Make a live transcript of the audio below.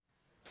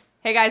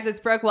Hey guys, it's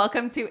Brooke.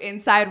 Welcome to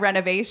Inside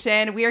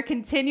Renovation. We are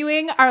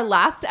continuing our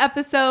last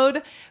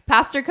episode.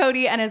 Pastor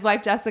Kody and his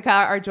wife Jessica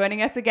are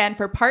joining us again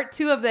for part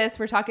 2 of this.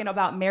 We're talking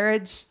about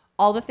marriage,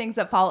 all the things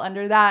that fall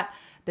under that,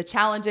 the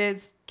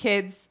challenges,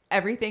 kids,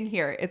 everything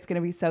here. It's going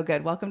to be so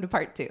good. Welcome to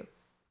part 2.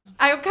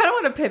 I kind of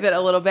want to pivot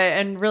a little bit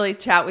and really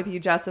chat with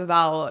you, Jess,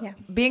 about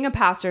being a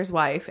pastor's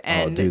wife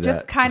and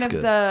just kind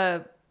of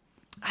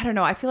I don't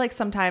know. I feel like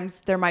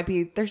sometimes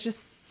there's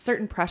just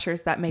certain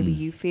pressures that maybe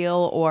you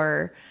feel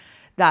or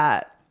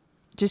that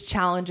just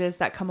challenges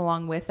that come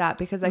along with that,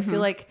 because I feel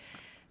like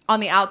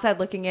on the outside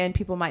looking in,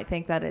 people might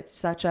think that it's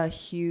such a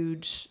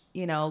huge,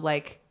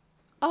 everything's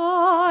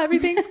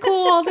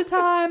cool all the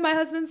time. My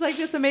husband's like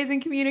this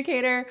amazing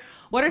communicator.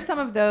 What are some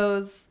of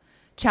those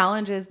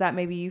challenges that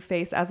maybe you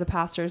face as a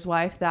pastor's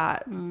wife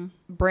that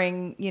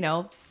bring,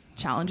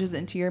 challenges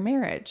into your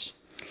marriage?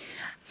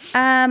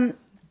 I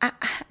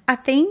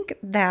think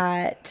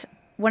that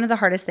one of the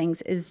hardest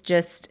things is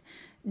just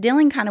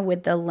dealing kind of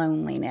with the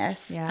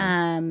loneliness.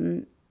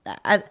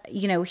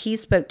 He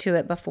spoke to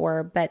it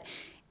before, but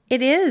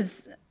it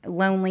is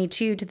lonely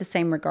too, to the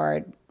same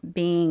regard,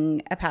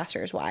 being a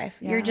pastor's wife.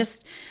 Yeah. You're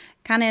just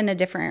kind of in a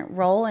different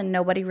role and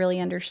nobody really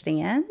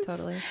understands.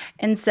 Totally.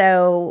 And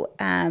so,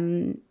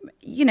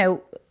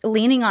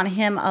 leaning on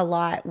him a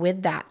lot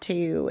with that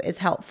too is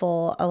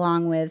helpful,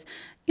 along with,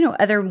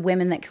 other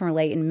women that can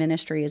relate in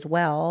ministry as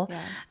well.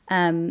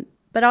 Yeah.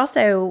 But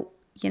also,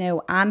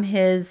 I'm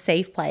his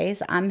safe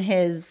place. I'm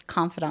his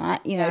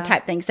confidant,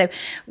 type thing. So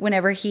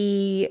whenever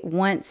he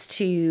wants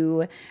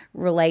to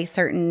relay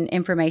certain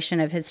information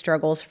of his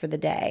struggles for the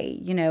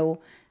day,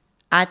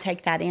 I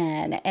take that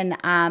in, and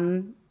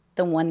I'm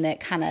the one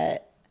that kind of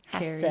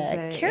has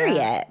to carry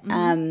it.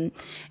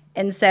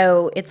 And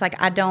so it's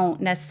like, I don't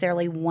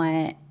necessarily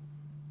want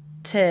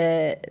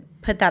to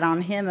put that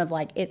on him of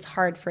like, it's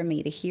hard for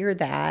me to hear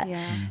that,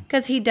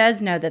 because he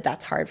does know that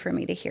that's hard for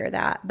me to hear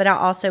that. But I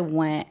also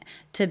want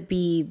to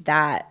be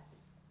that,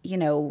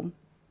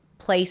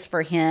 place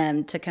for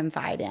him to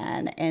confide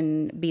in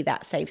and be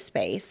that safe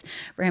space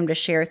for him to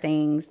share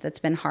things that's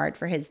been hard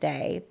for his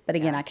day. But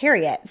again, I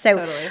carry it. So,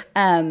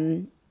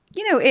 totally.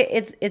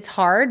 It's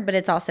hard, but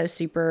it's also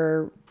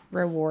super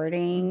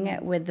rewarding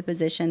with the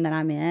position that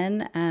I'm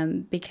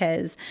in,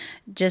 because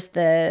just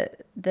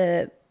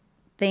the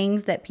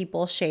things that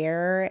people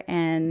share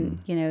and,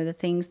 the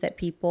things that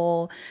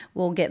people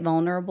will get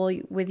vulnerable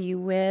with you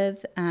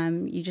with,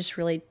 you just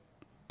really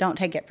don't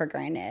take it for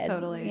granted.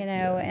 Totally.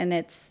 And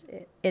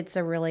it's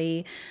a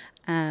really,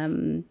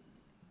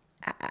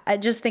 I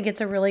just think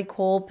it's a really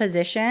cool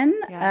position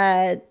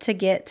to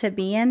get to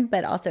be in,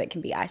 but also it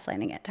can be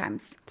isolating at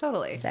times.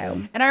 Totally.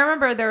 So, and I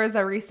remember there was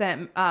a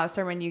recent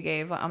sermon you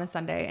gave on a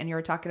Sunday, and you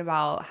were talking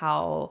about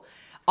how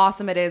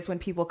awesome it is when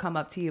people come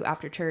up to you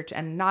after church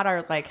and not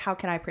are like, how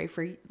can I pray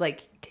for you?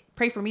 Like,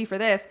 pray for me for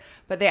this,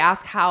 but they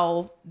ask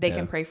how they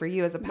can pray for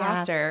you as a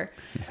pastor.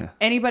 Yeah.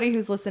 Anybody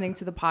who's listening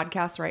to the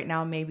podcast right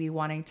now may be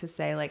wanting to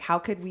say, like, how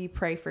could we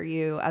pray for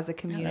you as a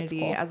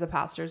community, as a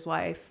pastor's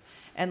wife,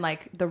 and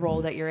like the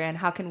role that you're in?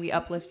 How can we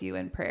uplift you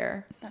in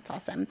prayer? That's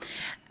awesome.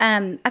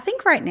 I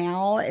think right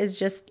now is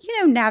just,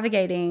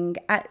 navigating.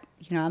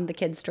 I'm the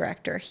kids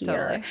director here.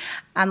 Totally.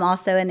 I'm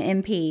also an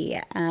MP.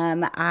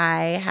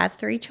 I have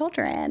 3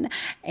 children,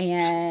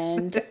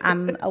 and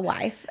I'm a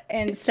wife.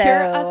 And so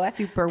you're a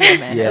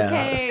superwoman.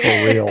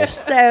 For real.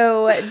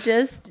 So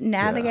just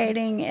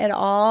navigating it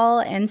all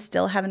and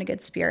still having a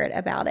good spirit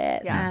about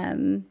it. Yeah.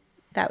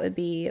 That would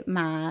be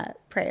my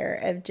prayer,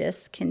 of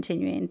just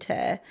continuing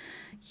to,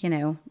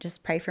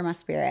 just pray for my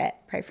spirit,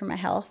 pray for my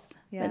health.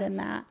 Within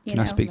that, Can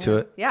I speak to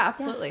it? Yeah,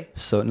 absolutely.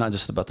 So not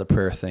just about the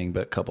prayer thing,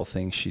 but a couple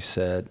things she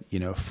said,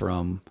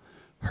 from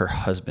her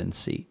husband's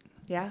seat.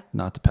 Yeah.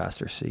 Not the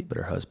pastor's seat, but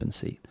her husband's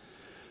seat.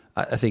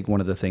 I think one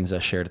of the things I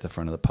shared at the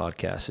front of the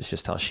podcast is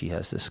just how she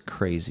has this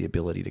crazy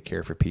ability to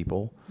care for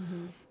people.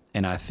 Mm-hmm.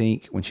 And I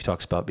think when she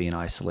talks about being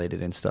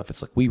isolated and stuff,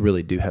 it's like, we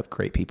really do have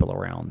great people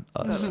around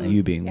us,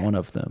 you being one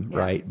of them,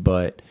 right?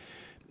 But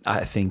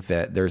I think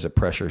that there's a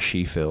pressure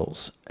she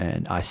feels,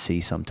 and I see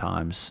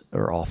sometimes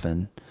or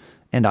often,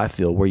 and I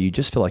feel, where you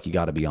just feel like you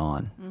got to be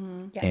on,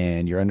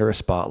 and you're under a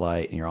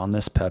spotlight, and you're on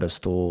this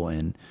pedestal,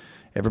 and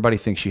everybody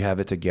thinks you have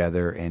it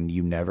together, and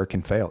you never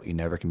can fail. You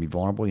never can be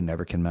vulnerable. You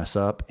never can mess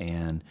up,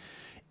 and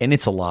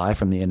it's a lie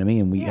from the enemy.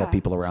 And we have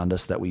people around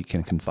us that we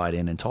can confide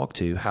in and talk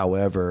to.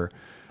 However,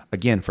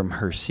 again, from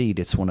her seat,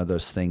 it's one of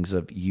those things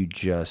of, you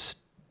just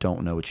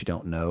don't know what you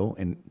don't know,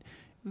 and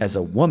as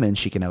a woman,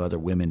 she can have other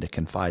women to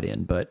confide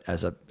in, but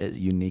as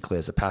uniquely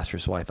as a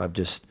pastor's wife,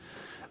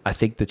 I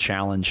think the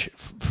challenge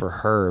for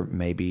her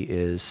maybe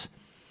is,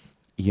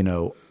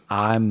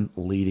 I'm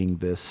leading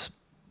this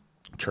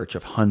church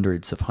of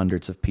hundreds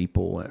of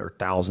people, or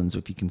thousands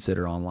if you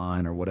consider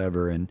online or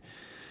whatever. And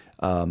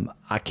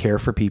I care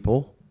for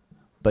people,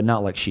 but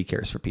not like she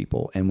cares for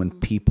people. And when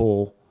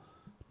people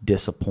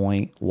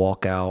disappoint,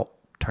 walk out,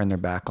 turn their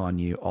back on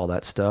you, all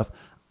that stuff,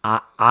 I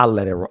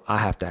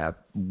have to have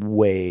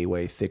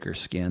way thicker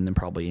skin than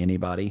probably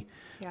anybody.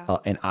 Yeah.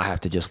 And I have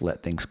to just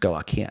let things go.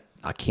 I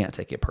can't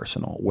take it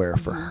personal. Where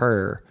for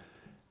her,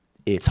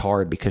 it's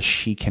hard because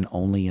she can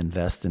only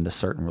invest into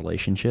certain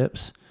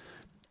relationships.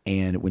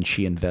 And when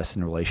she invests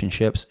in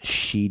relationships,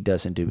 she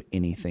doesn't do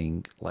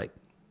anything like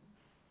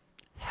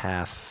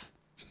halfway.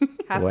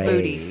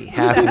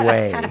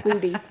 Half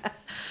booty.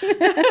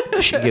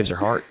 She gives her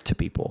heart to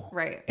people.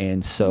 Right.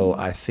 And so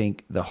I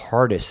think the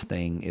hardest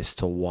thing is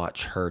to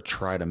watch her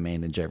try to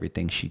manage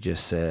everything she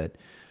just said,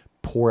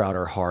 pour out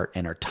her heart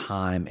and her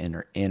time and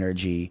her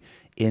energy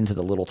into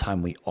the little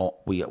time we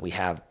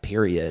have,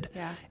 period.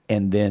 Yeah.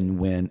 And then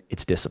when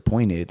it's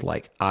disappointed,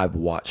 like I've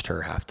watched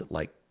her have to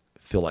like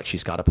feel like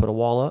she's got to put a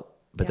wall up,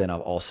 but then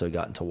I've also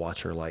gotten to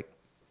watch her like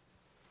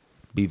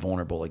be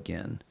vulnerable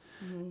again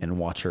and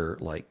watch her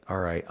like, all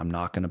right, I'm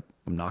not going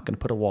to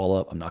put a wall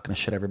up. I'm not going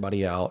to shut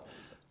everybody out.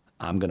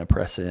 I'm going to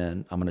press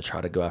in. I'm going to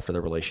try to go after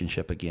the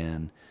relationship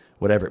again,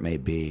 whatever it may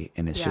be.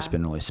 And it's just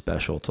been really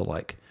special to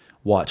like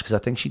watch, because I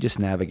think she just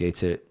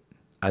navigates it.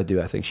 I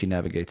think she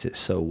navigates it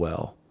so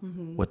well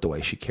with the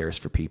way she cares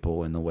for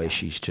people and the way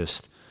she's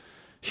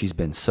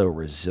been so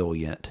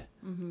resilient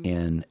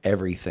in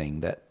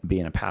everything that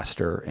being a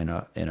pastor in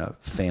a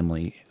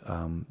family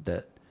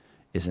that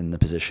is in the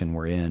position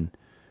we're in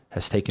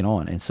has taken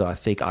on. And so I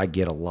think I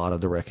get a lot of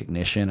the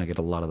recognition. I get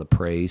a lot of the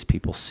praise.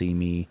 People see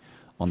me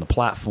on the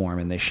platform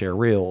and they share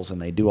reels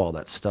and they do all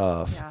that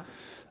stuff.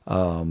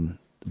 Yeah.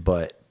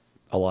 But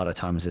a lot of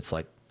times it's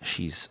like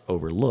she's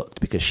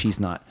overlooked because she's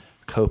not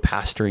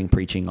co-pastoring,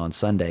 preaching on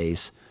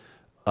Sundays,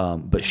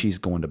 but she's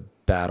going to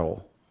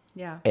battle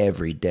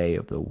every day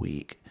of the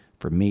week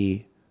for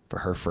me, for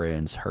her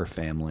friends, her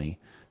family,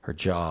 her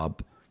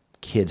job,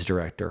 kids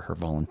director, her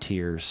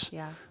volunteers.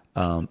 Yeah.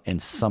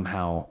 And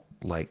somehow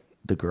like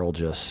the girl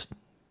just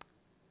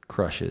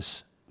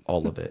crushes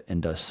all of it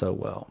and does so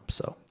well.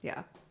 So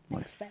yeah.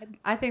 Thanks, babe.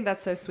 I think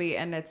that's so sweet.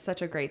 And it's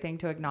such a great thing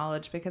to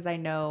acknowledge, because I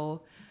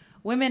know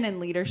women in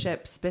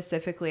leadership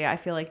specifically, I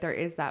feel like there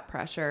is that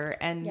pressure.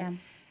 And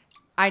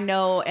I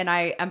know, and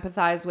I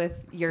empathize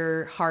with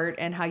your heart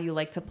and how you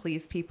like to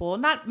please people.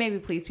 Not maybe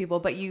please people,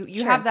 but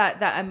you have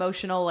that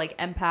emotional like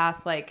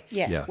empath, like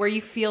where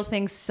you feel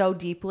things so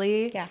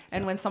deeply. Yeah.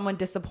 And when someone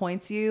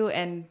disappoints you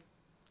and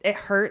it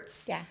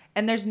hurts,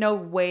 and there's no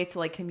way to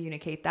like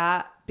communicate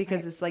that,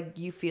 because it's like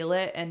you feel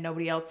it and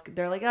nobody else,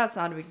 they're like, oh, it's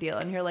not a big deal,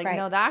 and you're like,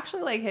 no, that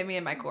actually like hit me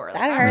in my core,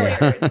 like, that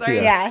hurts.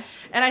 Right?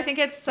 And I think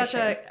it's such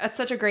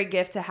a great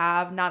gift to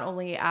have, not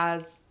only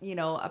as, you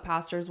know, a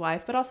pastor's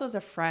wife, but also as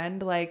a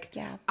friend. Like,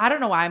 I don't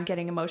know why I'm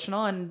getting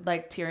emotional and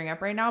like tearing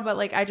up right now, but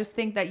like I just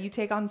think that you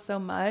take on so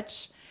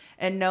much.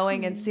 And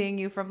knowing and seeing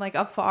you from like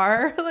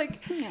afar, like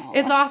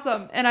it's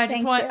awesome. And I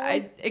just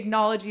I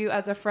acknowledge you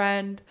as a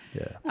friend,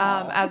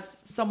 as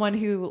someone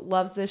who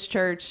loves this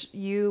church.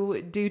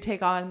 You do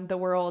take on the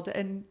world,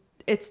 and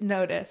it's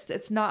noticed.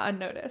 It's not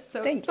unnoticed.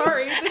 So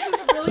sorry, this is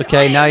really it's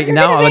okay.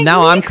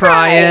 Now I'm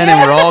crying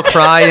and we're all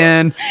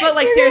crying. But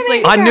like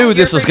seriously, I knew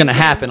this was going to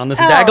happen on this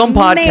daggone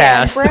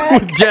podcast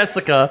with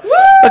Jessica.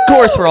 Of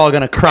course, we're all going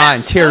to cry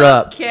and tear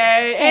up.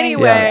 Okay.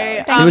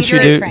 Anyway, see what you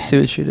do. See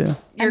what you do.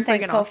 I'm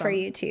thankful awesome. For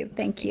you too.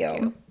 Thank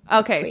you.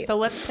 Okay, sweet. So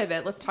let's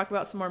pivot. Let's talk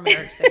about some more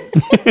marriage things.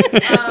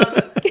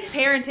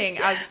 Parenting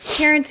as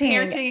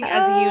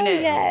a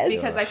unit,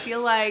 because I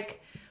feel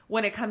like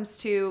when it comes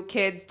to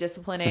kids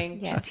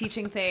disciplining,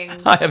 teaching things,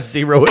 I have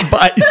zero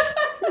advice.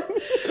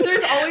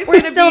 There's always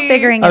we're still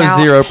figuring it out. I have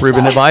zero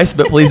proven advice,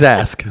 but please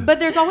ask. But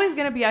there's always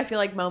going to be, I feel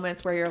like,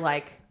 moments where you're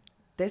like,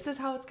 this is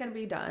how it's going to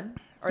be done,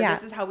 or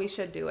this is how we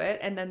should do it,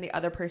 and then the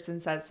other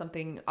person says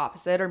something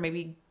opposite, or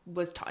maybe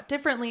was taught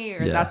differently, or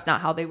that's not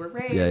how they were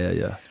raised.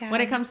 Yeah.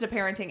 When it comes to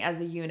parenting as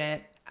a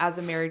unit, as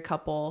a married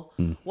couple,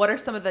 what are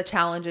some of the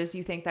challenges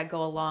you think that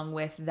go along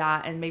with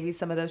that, and maybe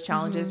some of those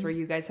challenges where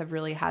you guys have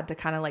really had to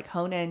kind of like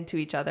hone in to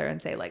each other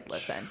and say like,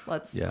 listen,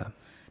 let's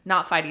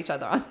not fight each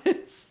other on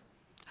this?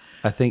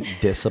 I think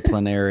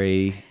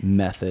disciplinary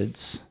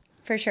methods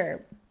for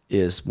sure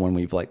is one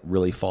we've like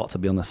really fought to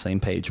be on the same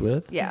page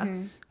with. Yeah.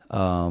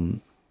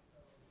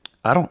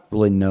 I don't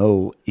really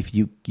know if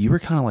you were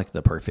kind of like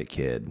the perfect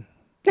kid.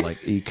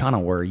 Like you kind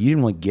of were. You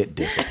didn't really get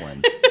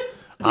disciplined.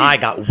 I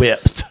got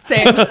whipped.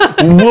 Same.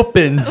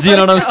 Whoopings, you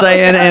know what I'm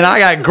saying? And I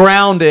got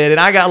grounded, and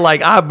I got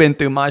like, I've been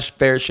through my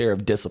fair share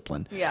of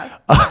discipline. Yeah.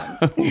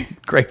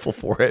 Grateful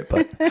for it,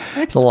 but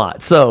it's a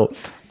lot. So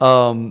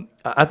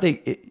I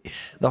think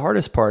the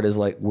hardest part is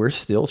like, we're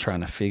still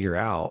trying to figure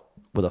out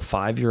with a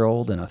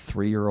 5-year-old and a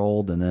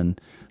 3-year-old, and then,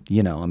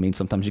 you know, I mean,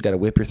 sometimes you got to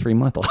whip your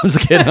 3-month-old. I'm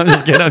just kidding.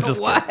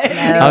 What? Kidding.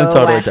 I'm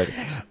totally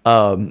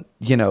joking.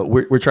 You know,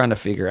 we're trying to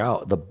figure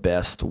out the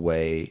best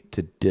way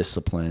to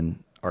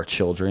discipline our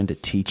children, to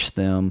teach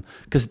them,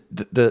 because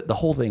the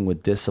whole thing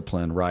with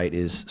discipline, right,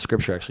 is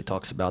Scripture actually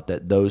talks about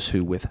that those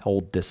who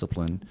withhold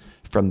discipline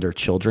from their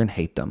children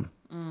hate them.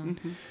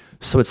 Mm-hmm.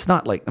 So it's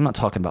not like, I'm not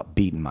talking about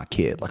beating my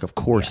kid. Like, of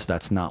course,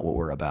 that's not what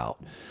we're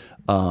about.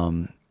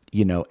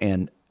 You know,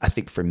 and I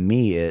think for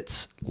me,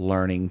 it's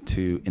learning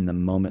to, in the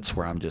moments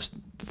where I'm just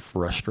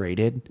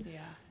frustrated,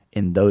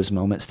 in those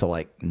moments to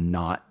like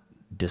not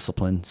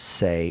discipline,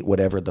 say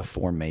whatever the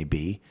form may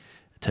be,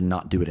 to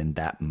not do it in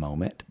that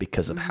moment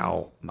because of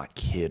how my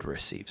kid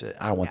receives it.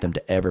 I don't want them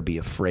to ever be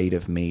afraid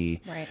of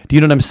me. Right. Do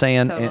you know what I'm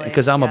saying? Totally.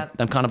 Because I'm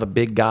kind of a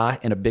big guy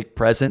and a big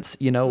presence,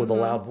 with a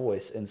loud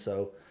voice. And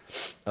so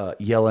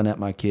yelling at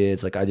my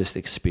kids, like I just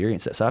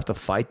experienced that. So I have to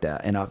fight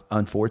that. And I've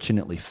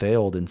unfortunately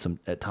failed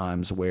at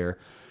times where,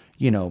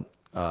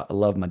 I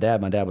love my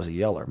dad. My dad was a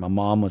yeller. My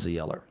mom was a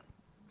yeller.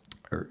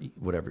 Or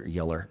whatever,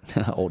 yeller,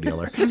 old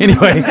yeller.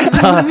 Anyway,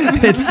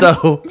 and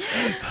so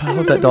I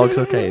hope that dog's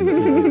okay.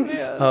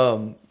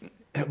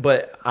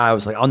 But I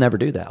was like, I'll never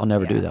do that. I'll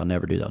never do that. I'll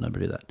never do that. I'll never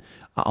do that.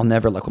 I'll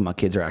never, like when my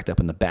kids are act up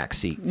in the back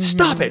seat,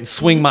 stop it and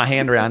swing my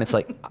hand around. It's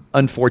like,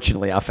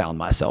 unfortunately, I found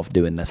myself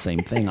doing the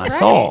same thing I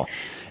saw.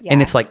 Yeah.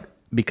 And it's like,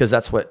 because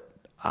that's what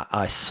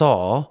I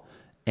saw,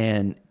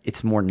 and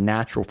it's more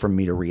natural for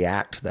me to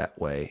react that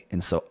way.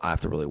 And so I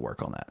have to really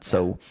work on that.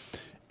 So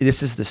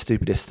this is the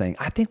stupidest thing.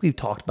 I think we've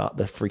talked about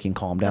the freaking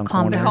calm down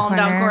corner. The calm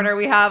down corner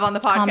we have on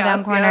the podcast. Calm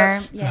down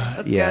corner.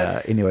 Yes.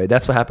 Yeah. Anyway,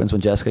 that's what happens when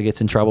Jessica gets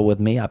in trouble with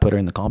me. I put her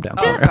in the calm down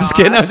corner. I'm just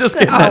kidding. I was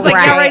like,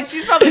 yeah, right.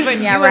 She's probably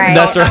putting you in the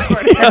That's calm right. down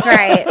corner. That's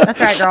right.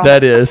 That's right, girl.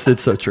 That is.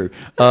 It's so true.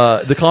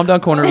 The calm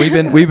down corner.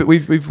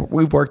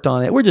 We've worked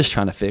on it. We're just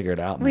trying to figure it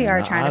out. We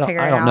are trying to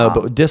figure it out. I don't know,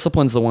 but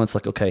discipline's the one. It's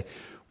like, okay,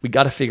 we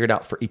got to figure it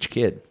out for each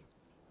kid.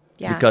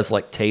 Yeah. Because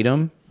like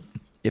Tatum,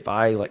 if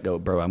I like go,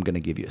 bro, I'm going to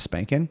give you a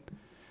spanking.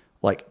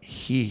 Like,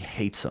 he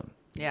hates them.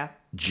 Yeah.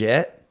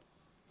 Jet,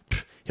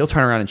 he'll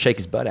turn around and shake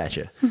his butt at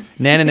you.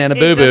 Nana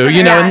boo boo,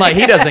 and like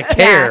he doesn't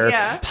care.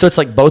 Yeah. So it's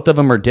like both of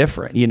them are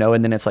different,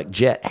 and then it's like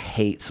Jet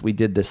hates. We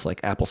did this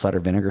like apple cider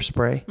vinegar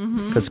spray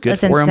because good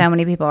Listen, for him. so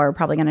many people are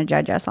probably going to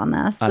judge us on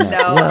this. I know.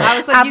 No, I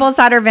was like, Apple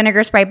cider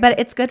vinegar spray, but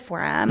it's good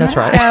for him. That's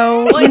right.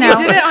 So, well, you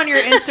did it on your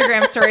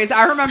Instagram stories.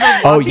 I remember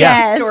watching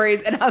yes.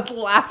 stories, and I was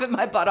laughing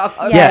my butt off.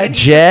 Yeah, And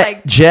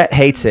he's Jet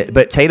hates it,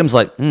 but Tatum's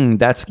like,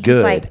 that's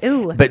good. like,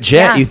 ooh, but Jet,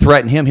 yeah. you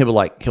threaten him,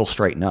 he'll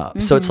straighten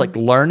up. So it's like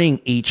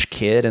learning each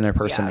kid and their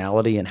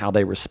personality and how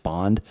they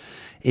respond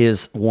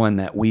is one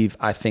that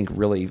I think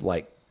really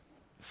like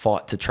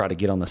fought to try to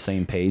get on the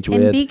same page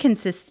with. And be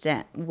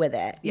consistent with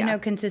it. Yeah.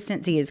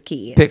 Consistency is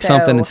key. Pick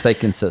something and stay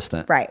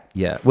consistent. Right.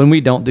 Yeah. When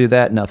we don't do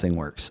that, nothing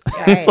works.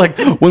 Right. It's like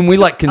when we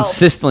like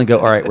consistently go,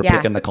 all right, we're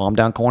picking the calm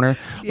down corner,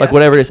 like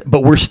whatever it is,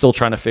 but we're still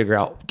trying to figure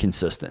out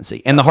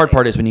consistency. And the hard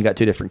part is when you got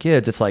two different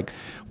kids, it's like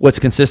what's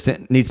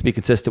consistent needs to be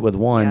consistent with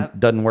one,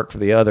 doesn't work for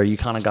the other. You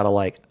kind of got to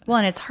like, well,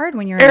 and it's hard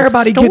when you're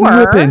everybody in a store.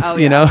 getting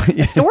whippings,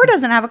 The store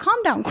doesn't have a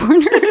calm down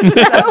corner. So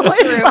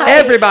it's like,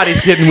 everybody's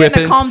getting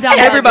whippings. calm down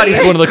Everybody's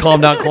buggy. going to the calm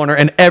down corner,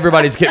 and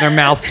everybody's getting their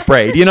mouth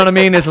sprayed. You know what I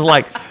mean? This is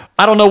like,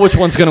 I don't know which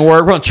one's going to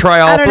work. We're going to try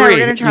all I don't know, three.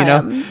 we're gonna try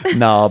them.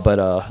 No,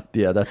 but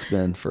that's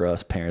been for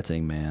us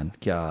parenting, man.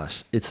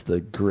 Gosh, it's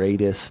the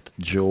greatest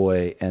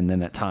joy, and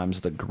then at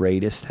times the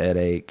greatest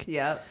headache.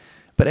 Yep.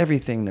 But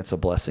everything that's a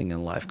blessing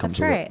in life comes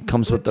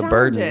With with the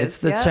burden. challenges. It's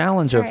the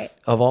challenge That's right.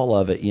 of all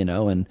of it,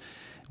 and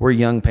we're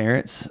young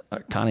parents,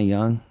 kind of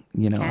young. I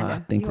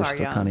Kinda. think You we're are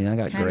still young. kind of young.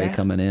 I got Gray Kinda.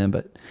 coming in,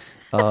 but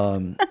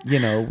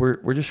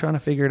we're just trying to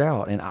figure it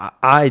out. And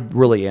I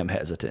really am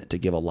hesitant to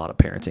give a lot of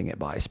parenting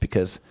advice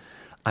because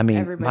I mean,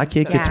 Everybody's my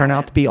kid so could turn different.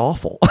 out to be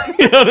awful.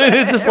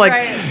 It's just like,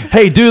 Right.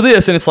 hey, do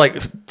this. And it's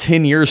like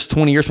 10 years,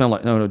 20 years from now, I'm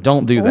like, no,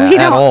 don't do that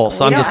at all.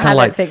 So I'm we just don't kind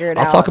of have it like, figured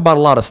I'll out. talk about a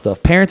lot of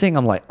stuff. Parenting,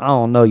 I'm like, I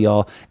don't know,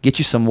 y'all. Get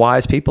you some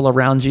wise people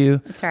around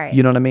you. That's right.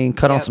 You know what I mean?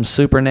 Cut on Yep. some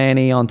Super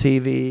Nanny on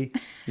TV.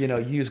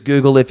 Use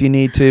Google if you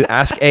need to.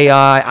 Ask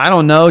AI. I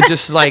don't know.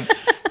 Just like, we're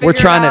Figure it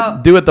trying to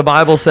out. do what the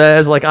Bible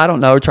says. Like, I don't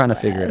know. We're trying to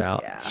figure it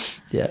out.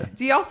 Yeah.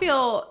 Do y'all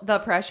feel the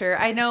pressure?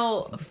 I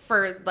know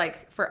for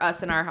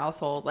us in our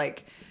household,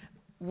 like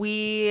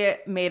we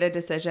made a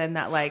decision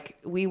that like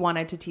we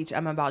wanted to teach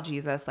Emma about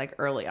Jesus like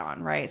early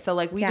on, right? So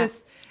like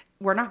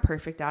we're not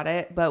perfect at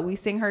it, but we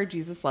sing her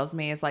Jesus Loves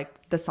Me as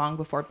like the song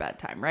before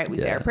bedtime, right? We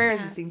say our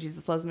prayers, we sing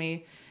Jesus Loves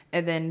Me,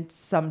 and then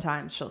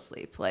sometimes she'll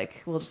sleep.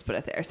 Like we'll just put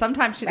it there.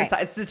 Sometimes she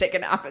decides to take a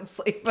nap and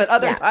sleep, but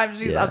other times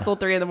she's up till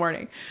 3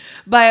 a.m.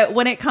 But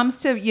when it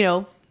comes to,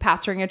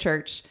 pastoring a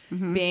church,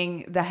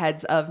 being the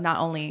heads of not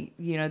only,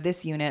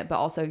 this unit, but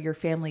also your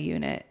family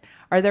unit,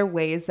 are there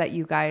ways that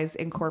you guys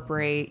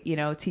incorporate,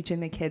 teaching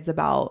the kids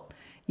about,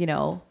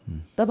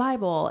 the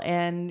Bible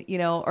and,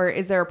 or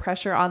is there a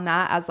pressure on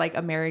that as like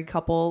a married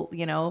couple,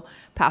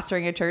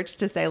 pastoring a church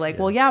to say like,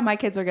 well, my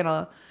kids are going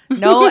to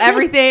know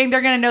everything.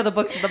 They're going to know the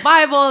books of the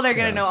Bible. They're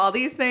going to know all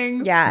these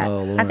things. Yeah. Oh,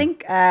 Lord. I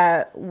think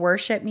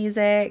worship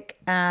music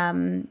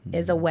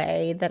is a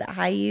way that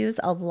I use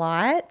a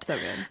lot. So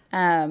good.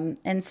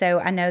 And so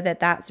I know that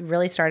that's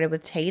really started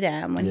with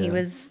Tatum when he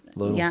was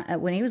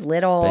when he was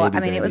little.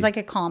 Baby, it was like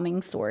a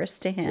calming source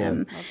to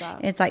him. Love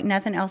that. It's like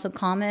nothing else would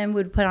calm him.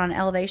 We'd put on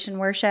elevation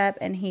worship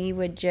and he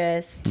would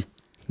just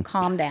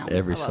calm down.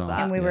 Every I love song. that.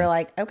 And we were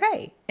like,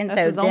 okay. And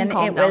That's his so own then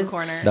calm it down was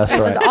corner. That's it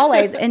right. was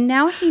always, and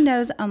now he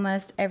knows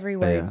almost every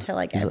word to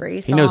like He's every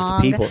like, song. He knows the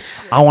people.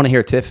 I want to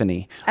hear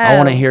Tiffany. I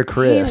want to hear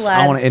Chris. He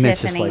I loves and Tiffany.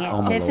 it's just like,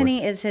 oh my Tiffany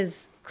Lord. is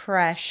his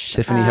crush.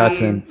 Tiffany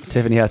Hudson.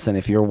 Tiffany Hudson,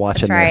 if you're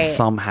watching That's this right.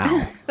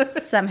 somehow,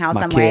 Somehow,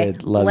 my some way.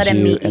 kid loves Let him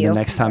you. meet And you. the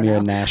next time you're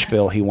in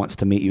Nashville, he wants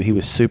to meet you. He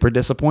was super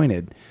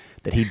disappointed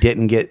that he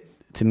didn't get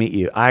to meet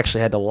you. I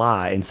actually had to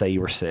lie and say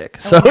you were sick.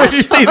 So if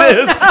you see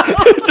this,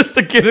 just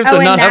to get him to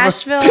in not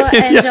Nashville have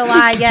a, in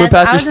July, yes. When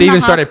Pastor I was in the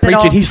Steven started hospital.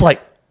 preaching, he's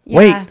like,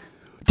 wait,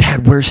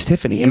 Dad, where's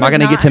Tiffany? He Am I was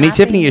going to get not to meet happy.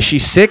 Tiffany? Is she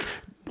sick?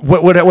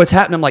 What's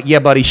happening? I'm like, yeah,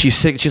 buddy, she's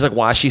sick. She's like,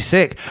 why is she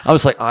sick? I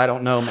was like, I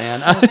don't know,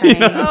 man. funny.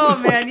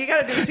 Oh man, you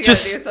gotta do what you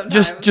gotta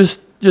do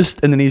sometimes.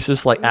 And then he's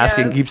just like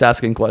keeps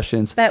asking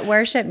questions. But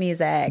worship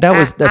music,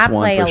 That's I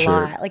one play for a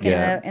sure. lot, like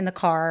Yeah. in the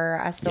car,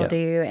 I still Yeah.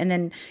 do. And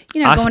then, I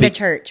going to speak-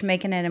 church,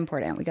 making it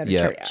important. We go to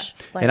church.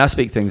 Like, And I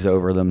speak things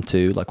over them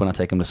too. Like when I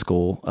take them to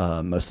school,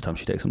 most of the time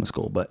she takes them to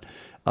school, but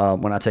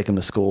when I take them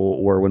to school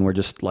or when we're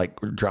just like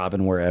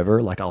driving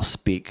wherever, like I'll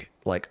speak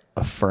like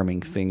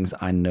affirming things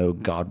I know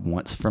God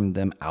wants from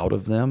them out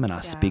of them. And I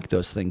speak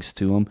those things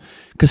to them.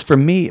 Cause for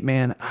me,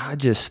 man,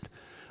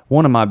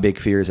 one of my big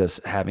fears as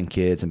having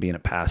kids and being a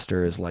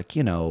pastor is like,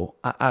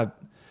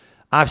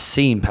 I've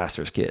seen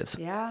pastors' kids,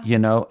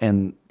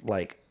 and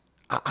like,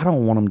 I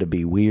don't want them to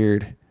be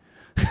weird.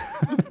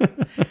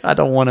 I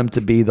don't want them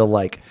to be the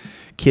like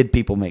kid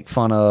people make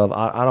fun of.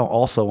 I don't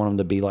also want them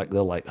to be like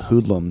the like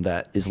hoodlum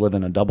that is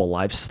living a double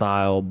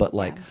lifestyle. But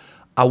like,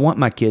 I want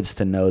my kids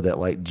to know that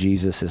like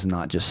Jesus is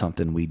not just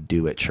something we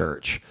do at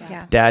church.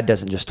 Yeah. Dad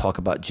doesn't just talk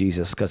about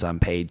Jesus because I'm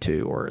paid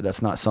to, or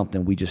that's not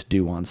something we just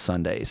do on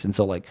Sundays. And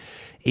so like,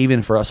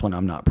 even for us when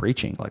I'm not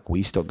preaching, like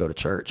we still go to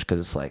church because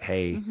it's like,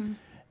 hey,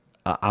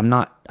 I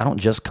don't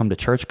just come to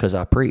church because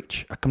I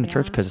preach. I come to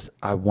church because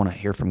I want to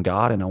hear from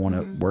God and I want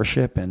to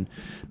worship, and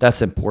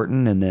that's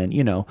important. And then,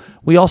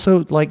 we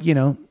also like,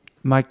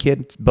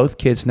 both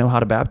kids know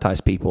how to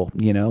baptize people,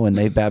 and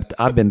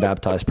I've been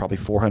baptized probably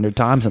 400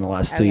 times in the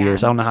last 2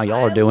 years. I don't know how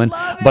y'all are doing,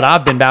 but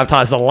I've been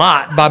baptized a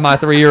lot by my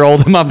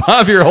 3-year-old and my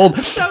 5-year-old.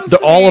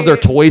 All of their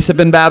toys have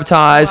been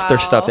baptized. Their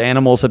stuffed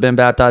animals have been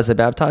baptized. They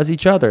baptize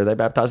each other. They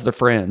baptize their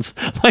friends.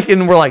 Like,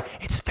 and we're like,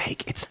 it's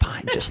fake. It's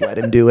fine. Just let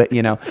him do it,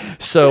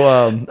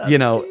 So,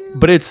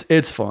 but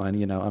it's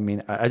fun, I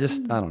mean, I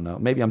don't know.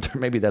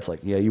 Maybe that's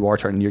like, you are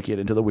turning your kid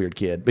into the weird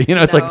kid, but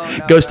it's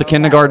goes to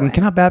kindergarten.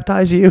 Can I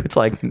baptize you? It's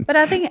like, but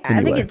I think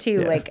it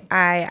too. Yeah. Like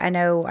I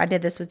know I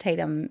did this with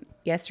Tatum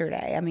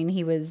yesterday. I mean,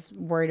 he was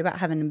worried about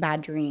having a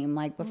bad dream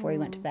like before he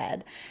went to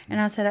bed, and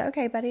I said,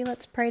 "Okay, buddy,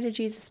 let's pray to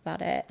Jesus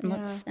about it,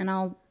 and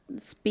I'll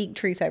speak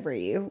truth over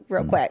you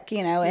real quick,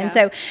 And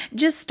so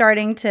just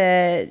starting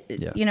to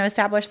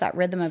establish that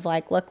rhythm of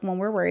like, look, when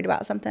we're worried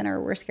about something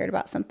or we're scared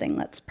about something,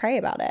 let's pray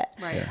about it.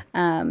 Right.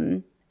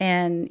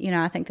 And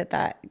I think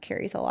that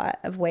carries a lot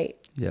of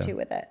weight too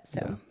with it.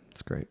 So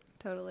it's great.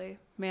 Totally.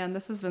 Man,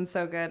 this has been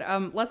so good.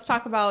 Let's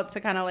talk about, to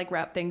kind of like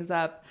wrap things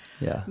up,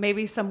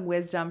 maybe some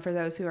wisdom for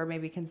those who are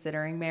maybe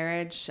considering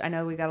marriage. I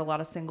know we got a lot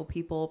of single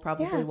people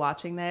probably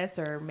watching this,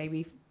 or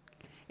maybe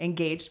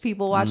engaged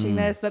people watching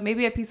this, but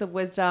maybe a piece of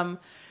wisdom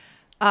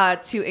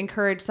to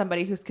encourage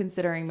somebody who's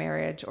considering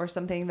marriage, or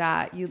something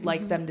that you'd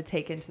like them to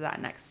take into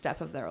that next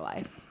step of their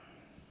life.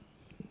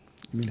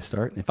 You mean to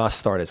start? If I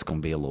start, it's going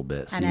to be a little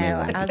bit. So I know.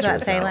 I was about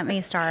to say, let me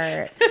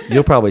start.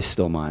 You'll probably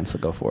steal mine, so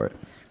go for it.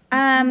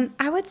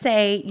 I would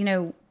say,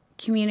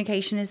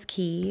 communication is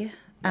key.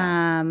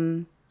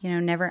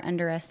 Never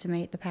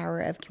underestimate the power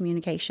of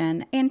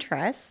communication and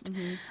trust.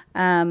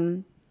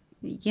 I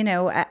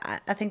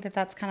think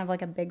that's kind of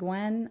like a big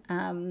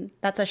one.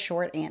 That's a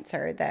short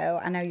answer, though.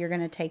 I know you're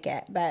going to take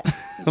it, but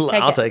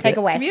take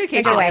away.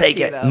 Communication. I'll take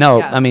it. Though.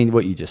 No, I mean,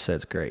 what you just said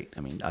is great.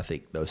 I mean, I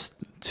think those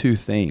two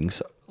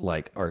things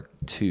are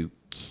two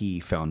key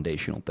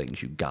foundational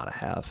things you got to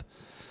have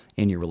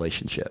in your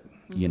relationship.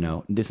 It's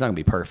not going to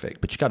be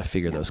perfect, but you got to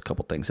figure those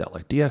couple things out.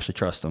 Like, do you actually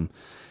trust them?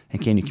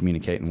 And can you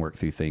communicate and work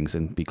through things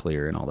and be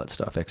clear and all that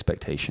stuff,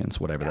 expectations,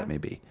 whatever that may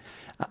be.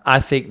 I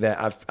think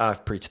that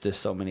I've preached this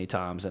so many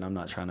times, and I'm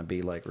not trying to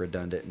be like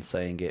redundant in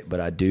saying it,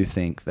 but I do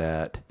think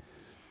that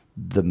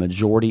the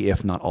majority,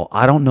 if not all,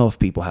 I don't know if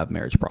people have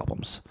marriage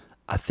problems.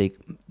 I think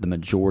the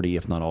majority,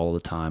 if not all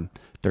of the time,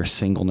 they're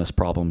singleness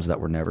problems that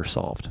were never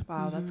solved.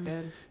 Wow, that's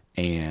good.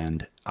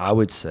 And I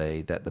would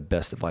say that the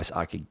best advice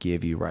I could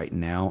give you right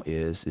now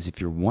is if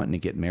you're wanting to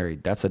get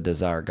married, that's a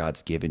desire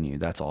God's given you.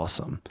 That's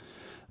awesome.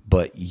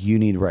 But you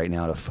need right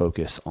now to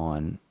focus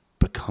on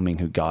becoming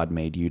who God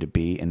made you to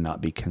be and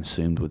not be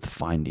consumed with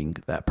finding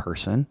that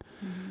person.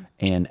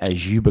 And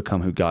as you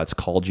become who God's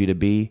called you to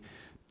be,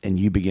 and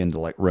you begin to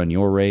like run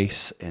your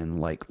race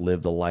and like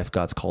live the life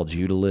God's called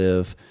you to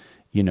live,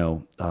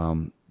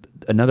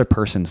 another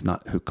person's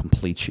not who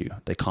completes you.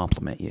 They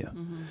complement you.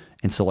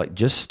 And so like,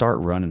 just start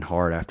running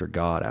hard after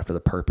God, after the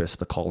purpose,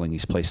 the calling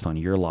he's placed on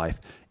your life,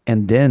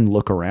 and then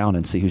look around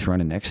and see who's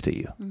running next to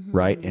you.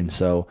 Right. And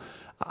so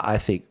I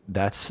think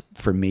that's,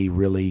 for me,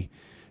 really,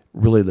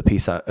 really the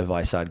piece of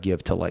advice I'd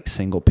give to like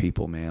single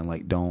people, man.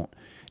 Like, don't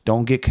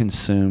get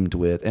consumed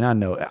with, and I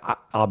know,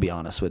 I'll be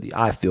honest with you,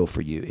 I feel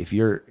for you. If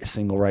you're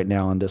single right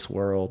now in this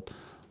world,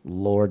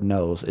 Lord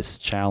knows it's a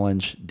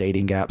challenge.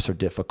 Dating apps are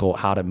difficult,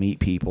 how to meet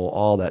people,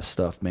 all that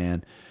stuff,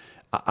 man.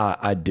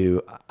 I'm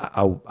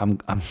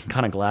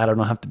kind of glad I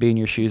don't have to be in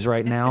your shoes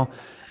right now,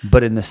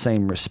 but in the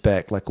same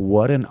respect, like,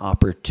 what an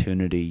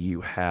opportunity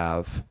you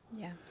have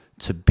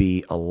to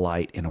be a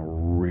light in a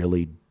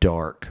really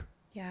dark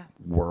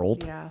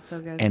world. Yeah, so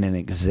good. And an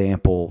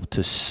example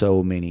to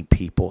so many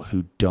people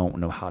who don't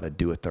know how to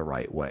do it the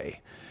right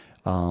way.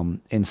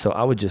 And so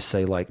I would just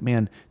say, like,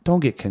 man, don't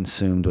get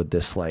consumed with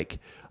this, like,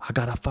 I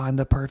got to find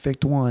the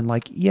perfect one.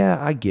 Like, yeah,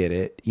 I get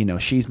it. You know,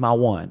 she's my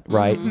one,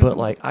 right? Mm-hmm. But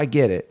like, I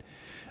get it.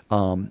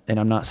 And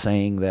I'm not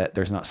saying that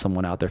there's not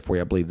someone out there for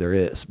you. I believe there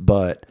is.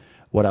 But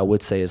what I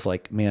would say is,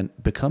 like, man,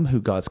 become who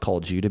God's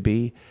called you to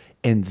be,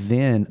 and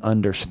then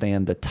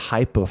understand the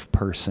type of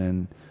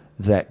person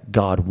that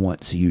God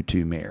wants you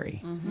to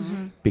marry.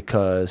 Mm-hmm.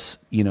 Because,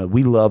 you know,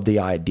 we love the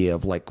idea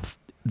of like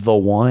the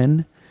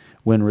one,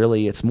 when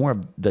really it's more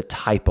of the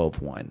type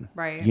of one,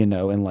 right? You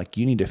know, and like,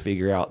 you need to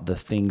figure out the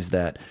things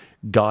that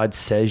God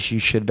says you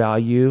should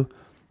value,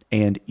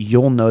 and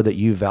you'll know that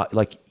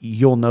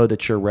you'll know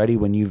that you're ready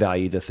when you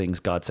value the things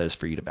God says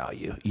for you to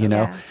value, you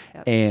know?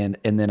 Yep. And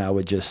then I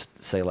would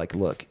just say, like,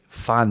 look,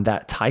 find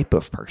that type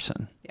of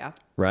person. Yeah.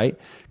 Right?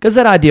 Because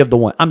that idea of the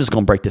one, I'm just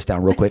going to break this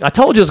down real quick. I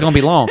told you it's going to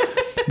be long,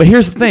 but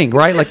here's the thing,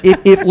 right? Like,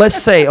 if let's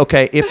say,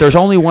 okay, if there's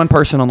only one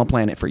person on the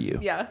planet for you,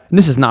 and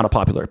this is not a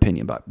popular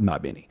opinion by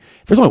Benny,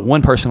 if there's only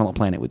one person on the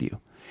planet with you,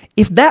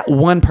 if that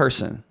one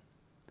person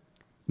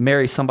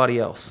marries somebody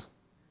else,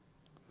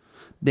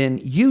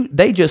 then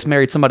they just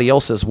married somebody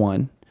else's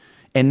one,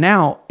 and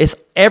now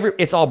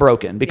it's all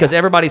broken because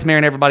everybody's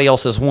marrying everybody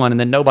else's one, and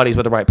then nobody's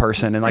with the right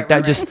person, and like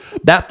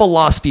that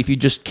philosophy, if you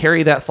just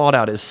carry that thought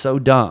out, is so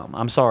dumb.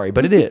 I'm sorry,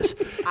 but it is.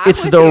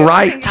 It's the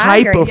right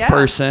type of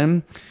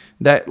person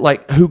that,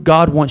 like, who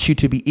God wants you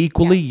to be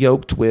equally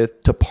yoked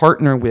with, to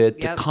partner with,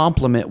 to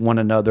complement one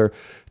another,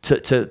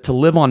 to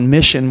live on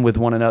mission with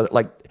one another.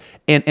 Like,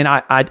 and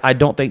I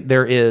don't think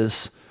there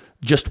is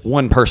just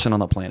one person on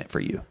the planet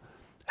for you.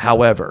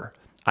 However,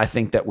 I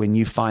think that when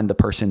you find the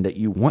person that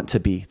you want to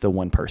be the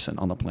one person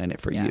on the planet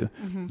for you,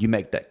 you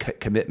make that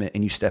commitment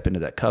and you step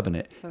into that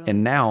covenant. Totally.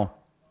 And now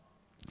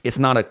it's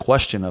not a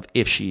question of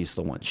if she's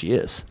the one. She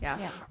is.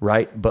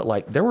 Right? But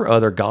like, there were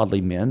other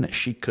godly men that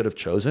she could have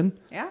chosen.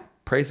 Yeah.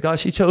 Praise God,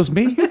 she chose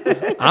me.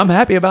 I'm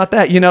happy about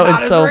that, you know. God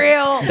and so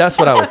real. That's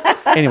what I was.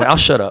 Anyway, I'll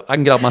shut up. I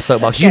can get off my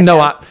soapbox. You know,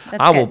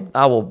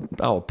 I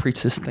will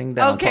preach this thing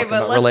down. Okay,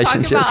 but let's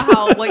talk about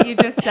how what you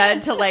just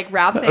said to like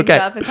wrap things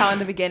up is how in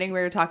the beginning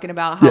we were talking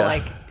about how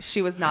like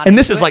she was not. And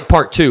this is like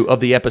part 2 of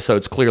the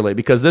episodes, clearly,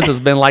 because this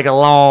has been like a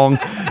long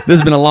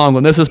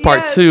one. This is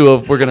part 2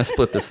 of, we're gonna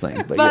split this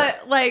thing.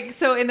 But like,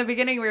 so in the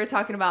beginning we were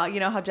talking about, you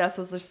know, how Jess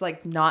was just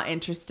like not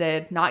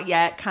interested, not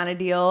yet kind of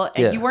deal,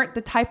 and you weren't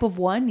the type of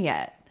one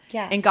yet.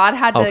 Yeah. And God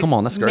had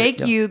to make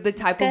you the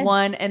type of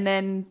one. And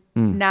then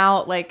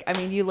now, like, I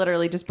mean, you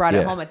literally just brought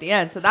it home at the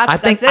end. So that's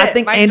it. I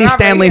think Andy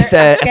Stanley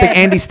said, I think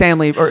Andy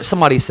Stanley or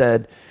somebody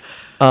said,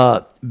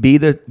 be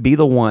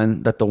the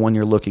one that the one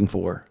you're looking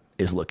for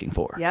is looking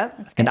for.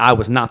 Yep. And I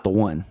was not the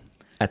one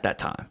at that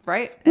time.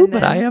 Right. Ooh,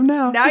 but I am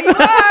now. Now you are.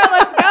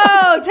 Let's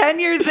go. 10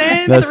 years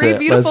in, 3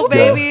 beautiful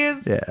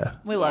babies. Yeah.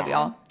 We love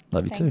y'all.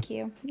 Love you too. Thank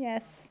you.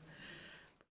 Yes.